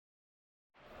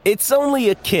It's only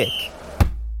a kick,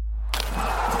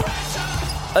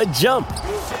 a jump,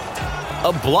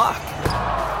 a block.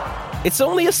 It's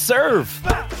only a serve.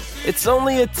 It's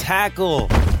only a tackle,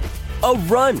 a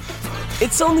run.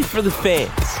 It's only for the fans.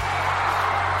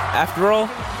 After all,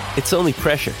 it's only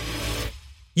pressure.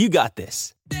 You got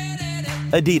this.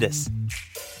 Adidas.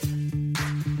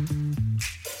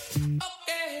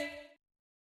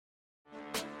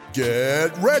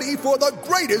 Get ready for the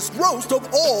greatest roast of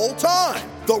all time.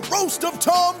 The Roast of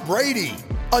Tom Brady.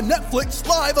 A Netflix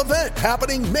live event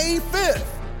happening May 5th.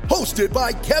 Hosted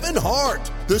by Kevin Hart.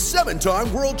 The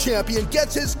 7-time world champion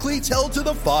gets his cleats held to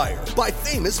the fire by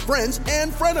famous friends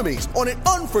and frenemies on an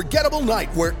unforgettable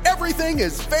night where everything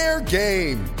is fair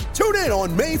game. Tune in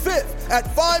on May 5th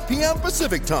at 5 p.m.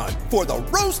 Pacific time for the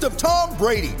Roast of Tom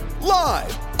Brady.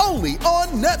 Live only on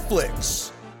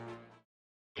Netflix.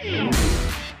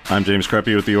 I'm James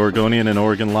Crepey with the Oregonian and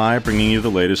Oregon Live, bringing you the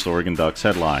latest Oregon Ducks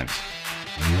headlines.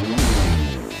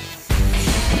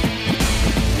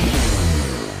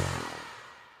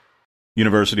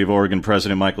 University of Oregon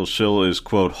President Michael Schill is,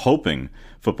 quote, hoping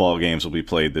football games will be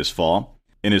played this fall.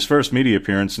 In his first media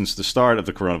appearance since the start of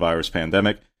the coronavirus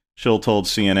pandemic, Schill told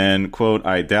CNN, quote,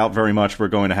 I doubt very much we're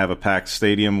going to have a packed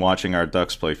stadium watching our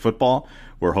Ducks play football.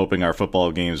 We're hoping our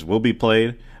football games will be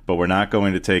played, but we're not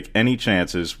going to take any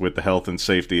chances with the health and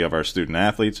safety of our student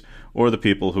athletes or the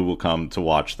people who will come to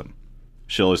watch them.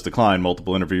 Schill has declined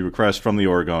multiple interview requests from the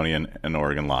Oregonian and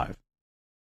Oregon Live.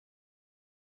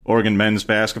 Oregon men's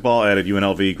basketball added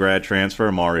UNLV grad transfer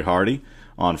Amari Hardy.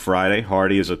 On Friday,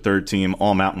 Hardy is a third-team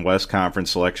All-Mountain West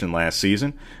Conference selection last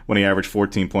season when he averaged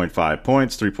 14.5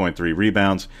 points, 3.3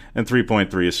 rebounds, and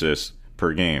 3.3 assists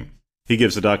per game. He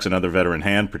gives the Ducks another veteran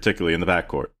hand, particularly in the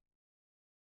backcourt.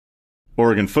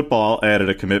 Oregon football added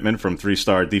a commitment from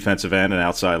 3-star defensive end and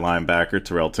outside linebacker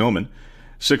Terrell Tillman.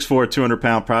 6'4",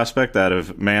 200-pound prospect out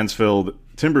of Mansfield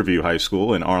Timberview High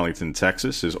School in Arlington,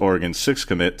 Texas, is Oregon's sixth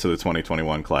commit to the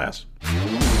 2021 class.